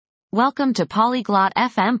Welcome to Polyglot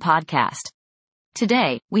FM podcast.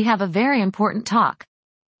 Today, we have a very important talk.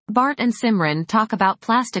 Bart and Simran talk about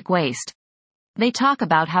plastic waste. They talk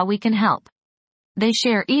about how we can help. They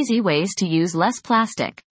share easy ways to use less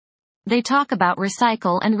plastic. They talk about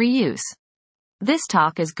recycle and reuse. This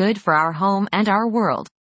talk is good for our home and our world.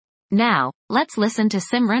 Now, let's listen to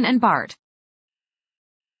Simran and Bart.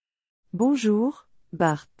 Bonjour,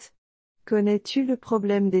 Bart. Connais-tu le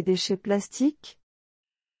problème des déchets plastiques?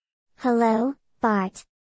 Hello, Bart.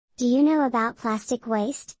 Do you know about plastic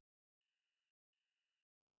waste?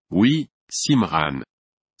 Oui, Simran.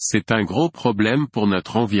 C'est un gros problème pour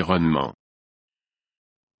notre environnement.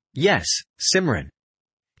 Yes, Simran.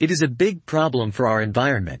 It is a big problem for our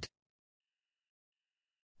environment.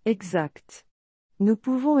 Exact. Nous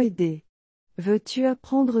pouvons aider. Veux-tu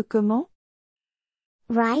apprendre comment?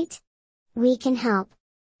 Right? We can help.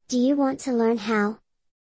 Do you want to learn how?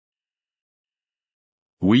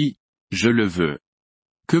 Oui, je le veux.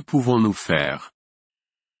 Que pouvons-nous faire?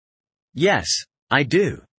 Yes, I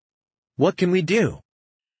do. What can we do?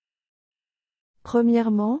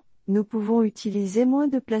 Premièrement, nous pouvons utiliser moins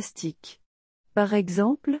de plastique. Par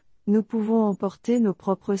exemple, nous pouvons emporter nos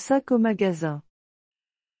propres sacs au magasin.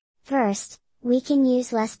 First, we can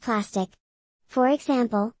use less plastic. For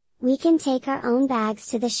example, we can take our own bags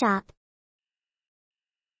to the shop.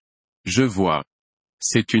 Je vois.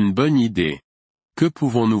 C'est une bonne idée. Que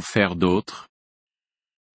pouvons-nous faire d'autre?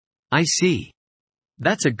 I see.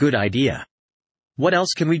 That's a good idea. What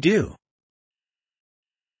else can we do?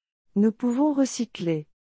 Nous pouvons recycler.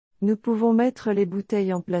 Nous pouvons mettre les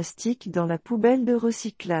bouteilles en plastique dans la poubelle de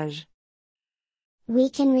recyclage.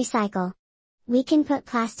 We can recycle. We can put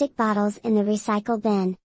plastic bottles in the recycle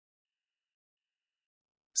bin.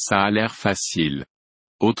 Ça a l'air facile.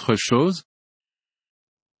 Autre chose?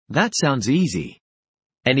 That sounds easy.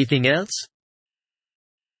 Anything else?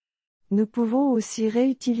 Nous pouvons aussi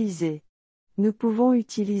réutiliser. Nous pouvons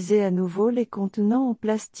utiliser à nouveau les contenants en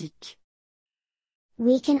plastique.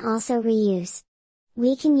 We can also reuse.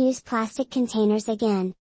 We can use plastic containers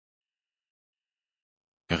again.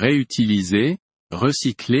 Réutiliser,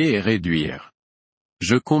 recycler et réduire.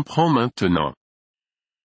 Je comprends maintenant.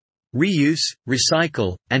 Reuse,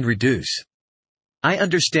 recycle, and reduce. I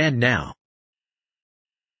understand now.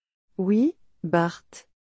 Oui, Bart.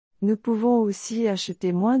 Nous pouvons aussi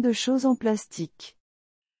acheter moins de choses en plastique.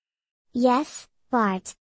 Yes,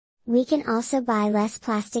 Bart. We can also buy less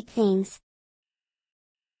plastic things.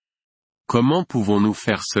 Comment pouvons-nous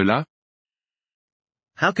faire cela?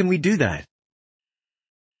 How can we do that?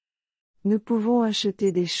 Nous pouvons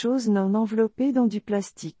acheter des choses non enveloppées dans du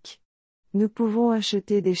plastique. Nous pouvons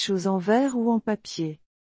acheter des choses en verre ou en papier.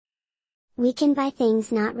 We can buy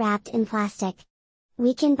things not wrapped in plastic.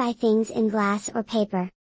 We can buy things in glass or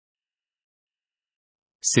paper.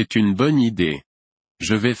 C'est une bonne idée.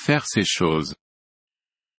 Je vais faire ces choses.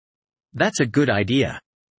 That's a good idea.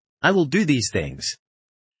 I will do these things.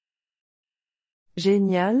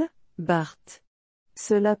 Génial, Bart.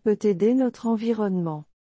 Cela peut aider notre environnement.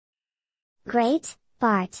 Great,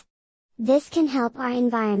 Bart. This can help our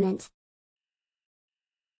environment.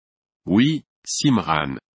 Oui,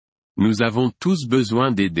 Simran. Nous avons tous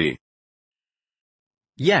besoin d'aider.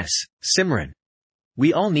 Yes, Simran.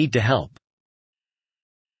 We all need to help.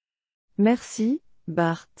 Merci,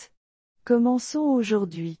 Bart. Commençons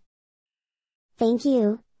aujourd'hui. Thank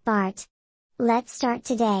you, Bart. Let's start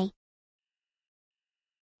today.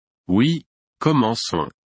 Oui,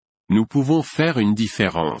 commençons. Nous pouvons faire une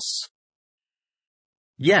différence.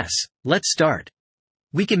 Yes, let's start.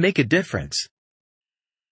 We can make a difference.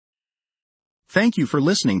 Thank you for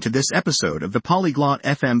listening to this episode of the Polyglot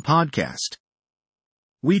FM podcast.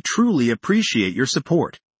 We truly appreciate your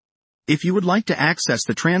support. If you would like to access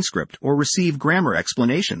the transcript or receive grammar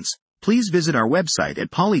explanations, please visit our website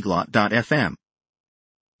at polyglot.fm.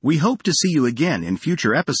 We hope to see you again in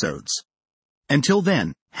future episodes. Until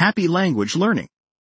then, happy language learning.